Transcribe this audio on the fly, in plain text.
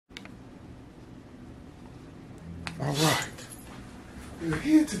All right. We're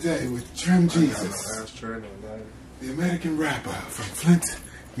here today with Trim Jeezus, the American rapper from Flint,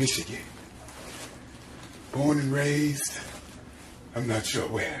 Michigan. Born and raised, I'm not sure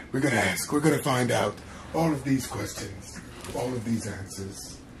where. We're going to ask. We're going to find out all of these questions, all of these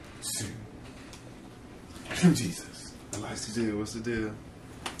answers soon. Trim Jeezus. What's the deal? What's the deal?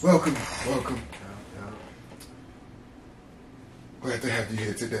 Welcome. Welcome. Yeah. Glad to have you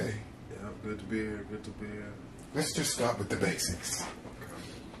here today. Yeah, good to be here. Good to be here. Let's just start with the basics.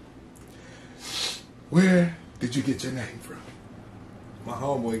 Where did you get your name from? My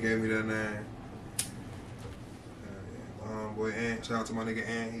homeboy gave me that name. My homeboy Ant, shout out to my nigga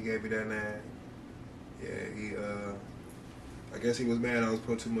Ant, he gave me that name. Yeah, I guess he was mad I was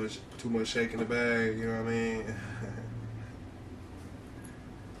putting too much shake in the bag, you know what I mean?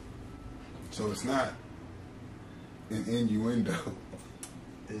 So it's not an innuendo.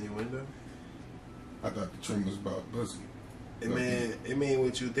 Innuendo? I thought the trim was about pussy. It mean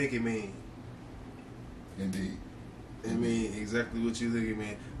what you think it mean. Indeed. It mean exactly what you think it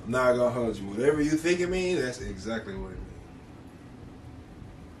mean. I'm not gonna hold you. Whatever you think it mean, that's exactly what it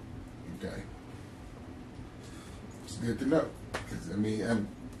mean. Okay. It's good to know. Because, I mean,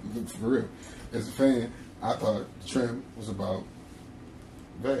 look, for real. As a fan, I thought trim was about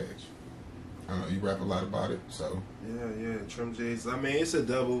veg. I know you rap a lot about it, so. Yeah, Trim Jeezus. I mean, it's a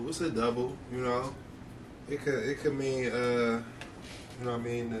double, you know. It could mean, you know what I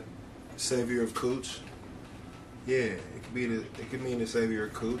mean, the savior of cooch. Yeah, it could mean the savior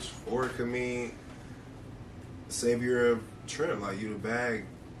of cooch, or it could mean the savior of trim, like you the bag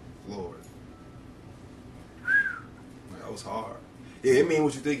lord. That was hard. Yeah, it mean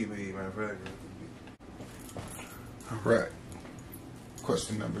what you think it mean, matter of fact. All right.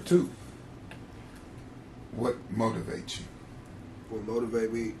 Question number 2. What motivates you? What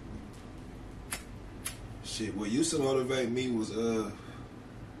motivate me? Shit, what used to motivate me was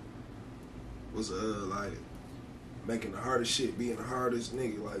like making the hardest shit, being the hardest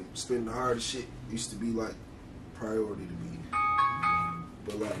nigga, like spitting the hardest shit used to be like priority to me.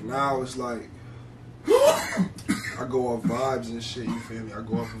 But like now it's like I go off vibes and shit, you feel me? I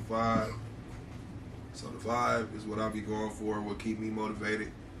go off a vibe. So the vibe is what I be going for, what keep me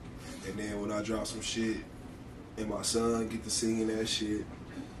motivated. And then when I drop some shit and my son get to singing that shit,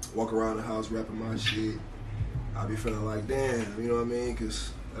 walk around the house rapping my shit, I be feeling like, damn, you know what I mean?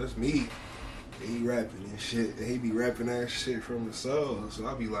 Cause that's me. He rapping and shit. And he be rapping that shit from the soul. So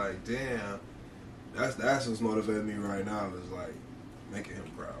I be like, damn, that's what's motivating me right now is like making him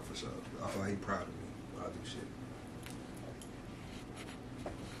proud for sure. I feel like he proud of me when I do shit.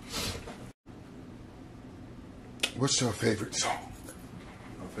 What's your favorite song?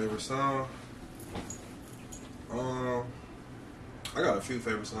 My favorite song? I got a few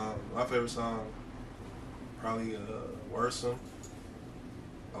favorite songs. My favorite song probably Worsen.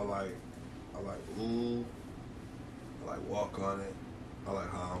 I like Ooh. I like Walk On It. I like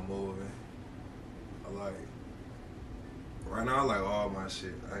How I'm Moving. Right now I like all my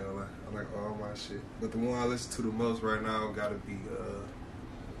shit. I ain't gonna lie. I like all my shit. But the one I listen to the most right now gotta be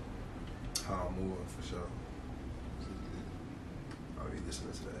How I'm Moving for sure. I'll be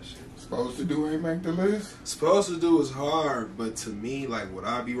listening to that shit. Supposed to Do ain't make the list? Supposed to Do is hard, but to me, like what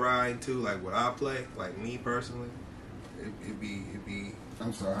I be riding to, like what I play, like me personally, it be.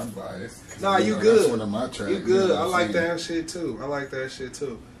 I'm sorry, I'm biased. Nah, you good. That's one of my tracks. You good. I like that shit too.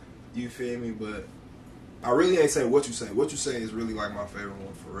 You feel me? But I really ain't saying what you say. What you say is really like my favorite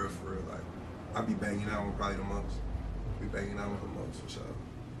one for real. Like I be banging that one probably the most. Be banging that one the most for sure.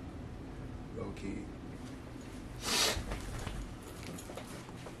 Low key.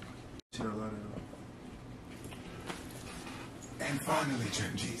 And finally,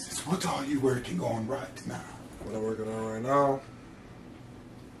 Trim Jeezus, what are you working on right now? What I'm working on right now?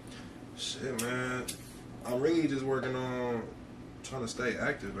 Shit, man. I'm really just working on trying to stay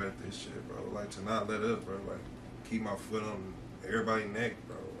active at this shit, bro. Like, to not let up, bro. Like, keep my foot on everybody's neck,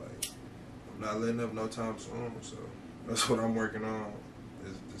 bro. Like, I'm not letting up no time soon, so that's what I'm working on,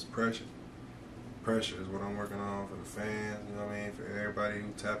 is pressure. Pressure is what I'm working on for the fans, you know what I mean? For everybody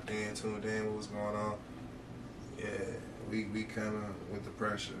who tapped in, tuned in with what's going on. Yeah, we coming with the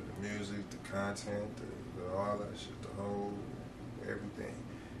pressure, the music, the content, the all that shit, the whole everything.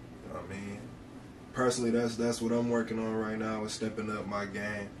 You know what I mean? Personally, that's what I'm working on right now, is stepping up my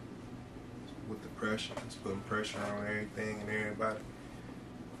game with the pressure. It's putting pressure on everything and everybody,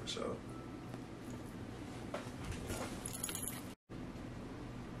 for sure.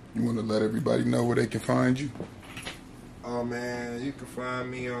 You want to let everybody know where they can find you? Oh man, you can find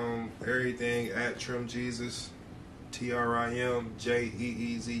me on everything at Trim Jeezus,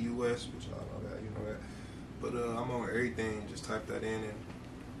 TrimJeezus, which y'all know that, you know that. But I'm on everything. Just type that in and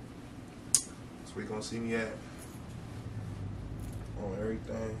that's where you gonna see me at. On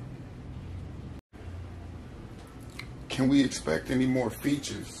everything. Can we expect any more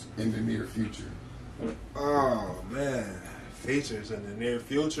features in the near future? Oh man, features in the near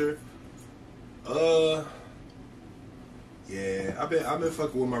future. Yeah, I've been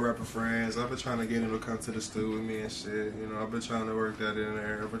fucking with my rapper friends. I've been trying to get them to come to the studio with me and shit. You know, I've been trying to work that in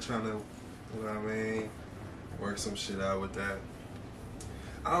there. I've been trying to, you know what I mean, work some shit out with that.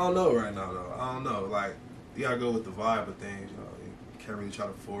 I don't know right now though. I don't know. Like, you gotta go with the vibe of things. You know, you can't really try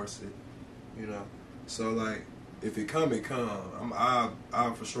to force it. You know, so like, if it come, it come.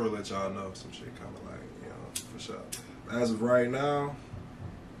 I'll for sure let y'all know if some shit coming. Like, you know, for sure. As of right now,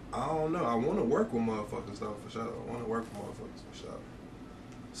 I don't know. I want to work with motherfuckers though, for sure. I want to work with motherfuckers for sure.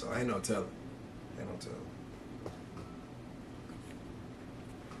 So ain't no telling. Ain't no telling.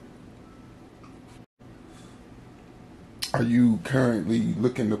 Are you currently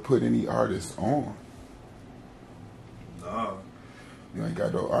looking to put any artists on? Nah. You ain't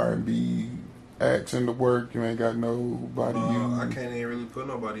got no R&B acts in the work. You ain't got nobody. I can't even really put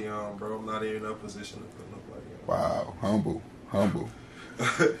nobody on, bro. I'm not even in a position to put nobody on. Wow, humble. Huh?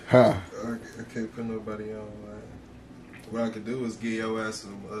 I can't put nobody on. Man. What I could do is give your ass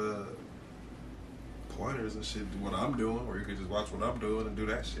some pointers and shit. Do what I'm doing, or you could just watch what I'm doing and do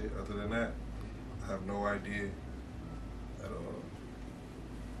that shit. Other than that, I have no idea at all.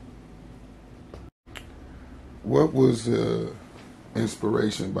 What was the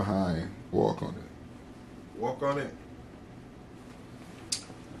inspiration behind Walk on It? Walk on It?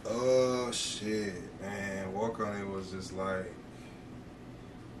 Shit, man. Walk on It was just like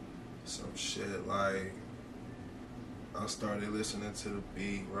some shit like I started listening to the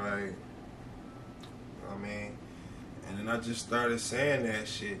beat, right? You know what I mean? And then I just started saying that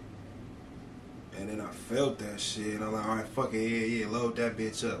shit. And then I felt that shit. And I'm like, alright, fuck it, yeah, load that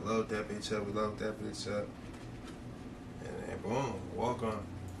bitch up. Load that bitch up. We load that bitch up. And then boom, Walk on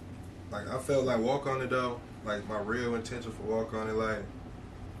It. Like, I felt like Walk on It though. Like, my real intention for Walk on It, like,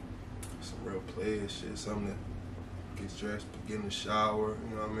 some real player shit. Something that gets dressed, get in the shower,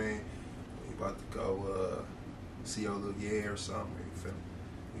 you know what I mean? You about to go see your little or something. You feel me?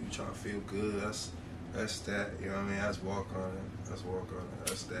 You trying to feel good. That's that. You know what I mean? That's Walk on It. That's Walk on It.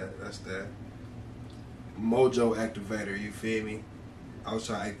 That's that. That's that. Mojo activator. You feel me? I was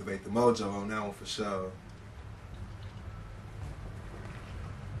trying to activate the mojo on that one for sure.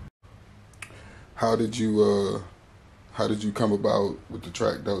 How did you come about with the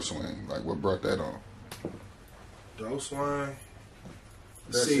track Dope Swing? Like, what brought that on? Dope Swing?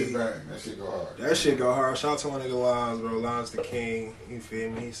 That shit bang. That shit go hard. That shit go hard. Shout out to my nigga Lines, bro. Lines the king. You feel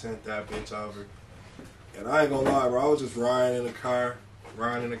me? He sent that bitch over. And I ain't gonna lie, bro. I was just riding in the car,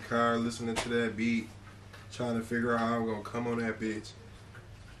 listening to that beat, trying to figure out how I'm gonna come on that bitch.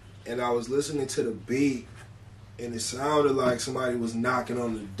 And I was listening to the beat, and it sounded like somebody was knocking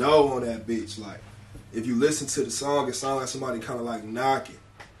on the door on that bitch. Like, if you listen to the song, it sounded like somebody kind of like knocking.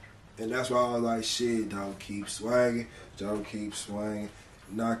 And that's why I was like, shit, dog, keep swinging, dog, keep swinging.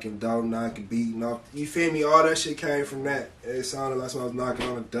 Knocking, beating off. You feel me? All that shit came from that. It sounded like somebody was knocking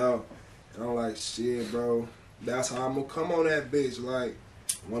on the door. And I'm like, shit, bro. That's how I'm gonna come on that bitch. Like,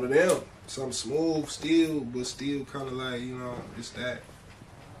 one of them. Something smooth still, but still kind of like, you know, just that.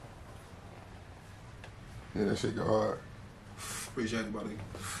 Yeah, that shit go hard. Appreciate it, buddy.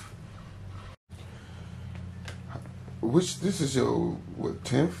 This is your,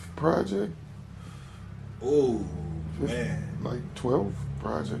 10th project? Oh, man. Like 12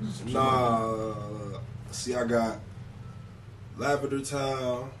 projects? Nah. See, I got Lavender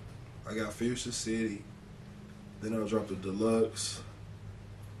Town. I got Future City. Then I dropped the Deluxe.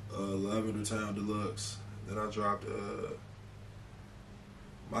 Lavender Town Deluxe. Then I dropped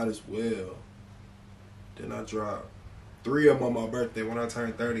Might As Well. Then I dropped 3 of them on my birthday. When I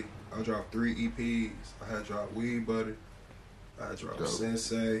turned 30, I dropped 3 EPs. I had dropped Weed Butter. I had dropped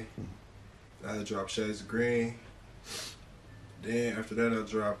Sensei. I had dropped Shades of Green. Then after that, I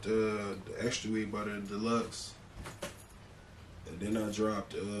dropped the Extra Weed Butter Deluxe. And then I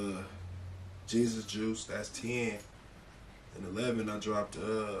dropped Jesus Juice. That's 10. And 11, I dropped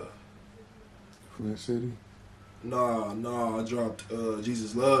Flint City? No, I dropped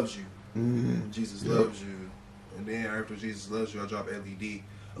Jesus Loves You. Mm-hmm. Jesus Loves You. And then after Jesus Loves You, I dropped LED.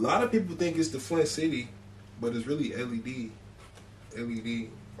 A lot of people think it's the Flint City, but it's really LED. LED,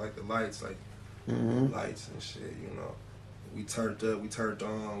 like the lights, like lights and shit, you know. We turned up, we turned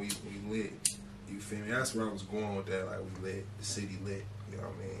on, we lit. You feel me? That's where I was going with that. Like, we lit, the city lit. You know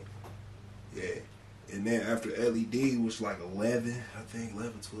what I mean? Yeah. And then after LED was like 11, I think,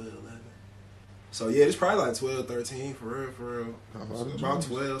 11, 12, 11. So yeah, it's probably like 12, 13 for real. About joints.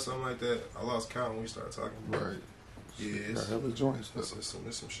 12, something like that. I lost count when we started talking. Right. Yeah, Got hella joints. there's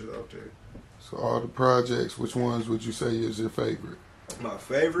some shit out there. So all the projects, which ones would you say is your favorite? My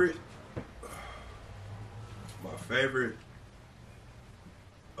favorite.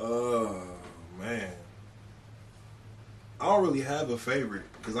 Man. I don't really have a favorite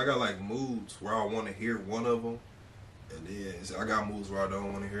because I got like moods where I want to hear one of them, and then I got moods where I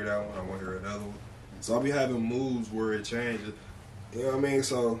don't want to hear that one. I want to hear another one. So I'll be having moods where it changes. You know what I mean?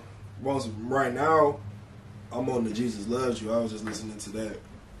 So right now, I'm on the Jesus Loves You. I was just listening to that.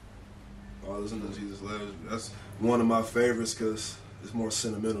 I was listening to Jesus Loves You. That's one of my favorites because it's more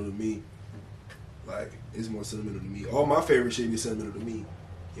sentimental to me. Like, it's more sentimental to me. All my favorite shit be sentimental to me.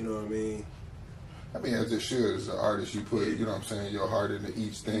 You know what I mean? I mean, as it should. As an artist, you put, you know what I'm saying, your heart into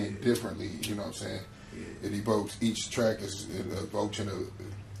each thing differently. You know what I'm saying? Yeah. It evokes, each track is evoking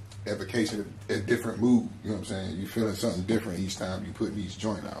a evocation, a different mood. You know what I'm saying? You feeling something different each time you put each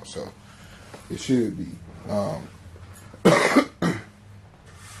joint out. So it should be.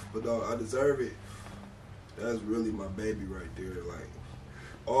 But dog, I deserve it. That's really my baby right there. Like,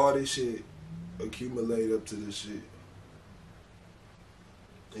 all this shit accumulate up to this shit.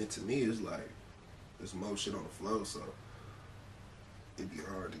 And to me, it's like, there's more shit on the flow, so it'd be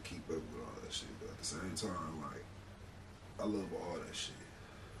hard to keep up with all that shit. But at the same time, like, I love all that shit.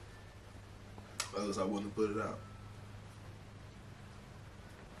 Else I wouldn't have put it out.